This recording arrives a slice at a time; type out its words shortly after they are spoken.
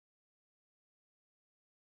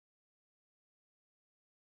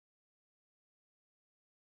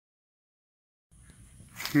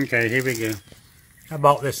Okay, here we go. I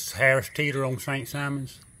bought this Harris Teeter on St.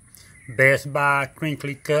 Simon's. Best Buy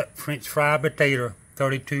Crinkle Cut French Fried Potato,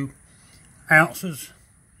 32 ounces.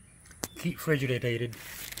 Keep refrigerated.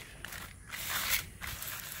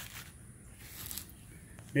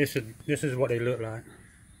 This is what they look like.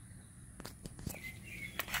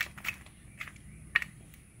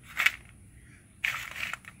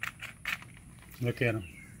 Look at them.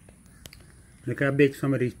 Look how big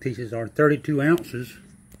some of these pieces are. 32 ounces.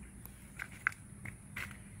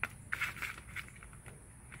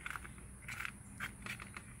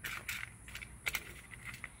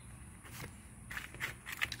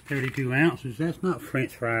 $32 ounces. That's not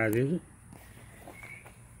French fries, is it?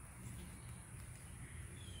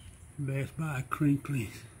 Best Buy Crinkly.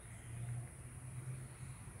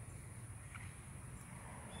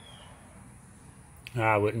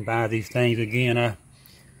 I wouldn't buy these things again. I've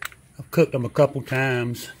cooked them a couple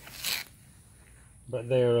times, but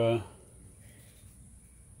they're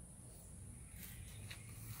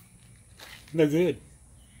good.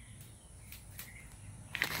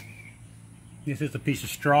 This is a piece of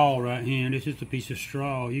straw right here. This is a piece of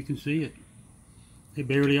straw. You can see it. They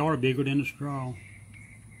barely are bigger than a straw.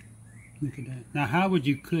 Look at that. Now, how would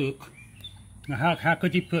you cook? Now, how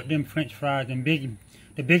could you put them French fries in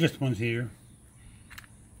the biggest ones here,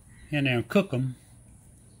 and then cook them?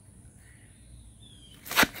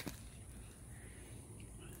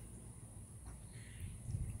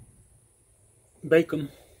 Bake them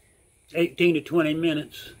 18 to 20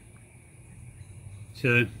 minutes.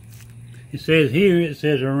 So it says here, it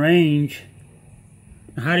says arrange.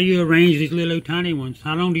 Now, how do you arrange these little tiny ones?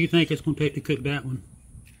 How long do you think it's going to take to cook that one?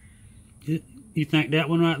 You think that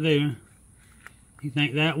one right there? You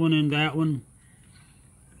think that one and that one?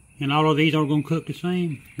 And all of these are going to cook the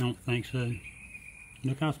same? I don't think so.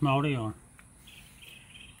 Look how small they are.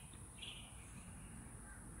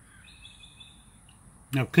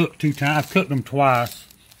 I've cooked 2 times. I've cooked them twice.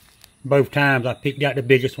 Both times I picked out the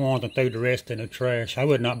biggest ones and threw the rest in the trash. I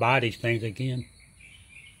would not buy these things again.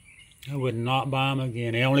 I would not buy them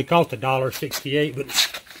again. They only cost $1.68,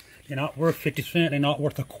 but they're not worth 50 cents. They're not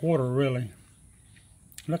worth a quarter, really.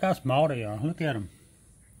 Look how small they are. Look at them.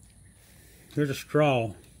 There's a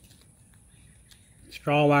straw.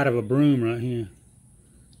 Straw out of a broom right here.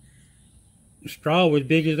 The straw was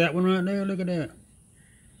big as that one right there. Look at that.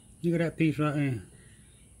 Look at that piece right there.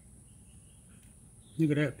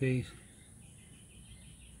 Look at that piece.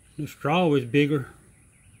 The straw was bigger.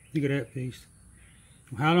 Look at that piece.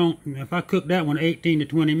 How long, if I cook that one 18 to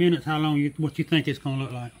 20 minutes, how long, what you think it's going to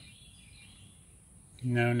look like?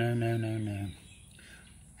 No, no, no, no, no.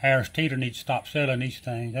 Harris Teeter needs to stop selling these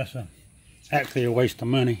things. That's actually a waste of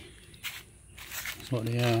money. That's what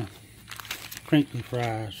they are. Crinkly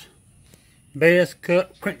fries. Best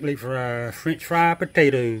cut crinkly fries. French fried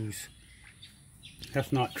potatoes.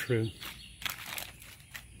 That's not true.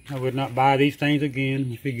 I would not buy these things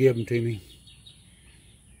again if you give them to me.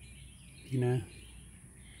 You know.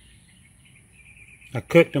 I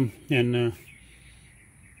cooked them, and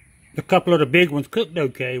a couple of the big ones cooked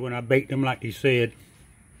okay when I baked them like they said.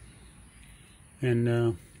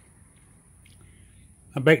 And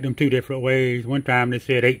I baked them 2 different ways. One time they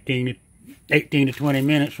said 18 to 20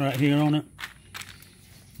 minutes right here on it.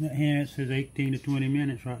 Right here it says 18 to 20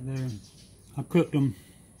 minutes right there. I cooked them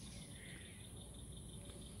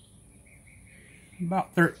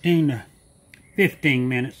about 13 to 15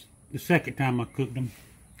 minutes the second time I cooked them.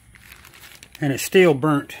 And it's still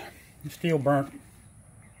burnt. It's still burnt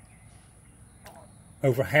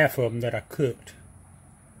over half of them that I cooked.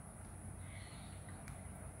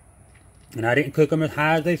 And I didn't cook them as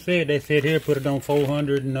high as they said. They said here, put it on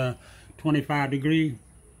 425 degrees.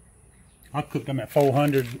 I cooked them at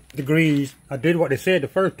 400 degrees. I did what they said the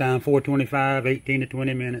first time, 425, 18 to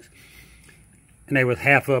 20 minutes. And they was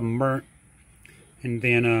half of them burnt. And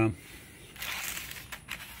then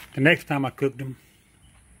the next time I cooked them,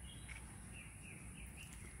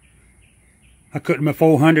 I cooked them at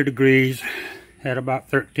 400 degrees at about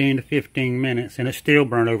 13 to 15 minutes, and it still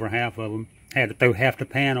burned over half of them. I had to throw half the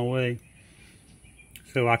pan away.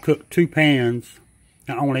 So I cooked 2 pans.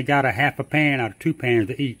 I only got a half a pan out of 2 pans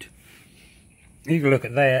to eat. You can look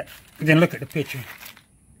at that. Then look at the picture.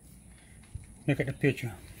 Look at the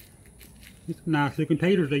picture. It's nice looking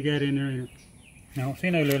taters they got in there. I don't see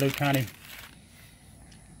no little tiny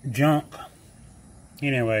junk.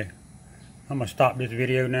 Anyway, I'm going to stop this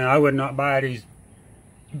video now. I would not buy these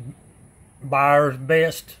Buyer's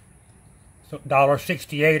Best. So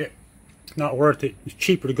 $1.68. It's not worth it. It's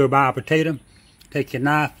cheaper to go buy a potato. Take your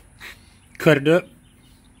knife, cut it up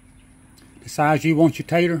the size you want your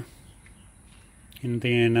tater, and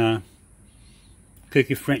then Cook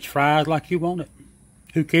your French fries like you want it.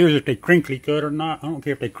 Who cares if they crinkly cut or not? I don't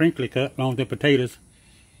care if they crinkly cut, as long as they're potatoes.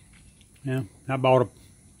 Yeah, I bought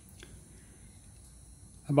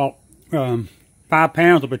 5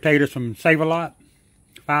 pounds of potatoes from Save-A-Lot.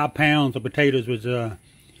 5 pounds of potatoes was $3.99,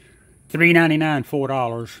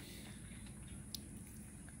 $4.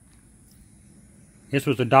 This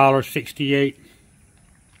was $1.68,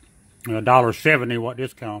 $1.70. What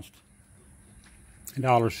this cost?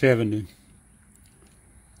 $1.70,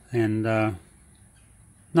 and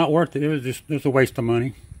not worth it. It was a waste of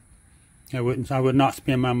money. I would not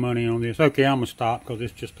spend my money on this. Okay, I'm gonna stop because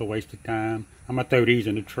it's just a waste of time. I'm gonna throw these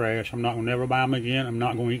in the trash. I'm not gonna never buy them again. I'm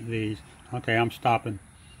not gonna eat these. Okay, I'm stopping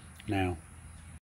now.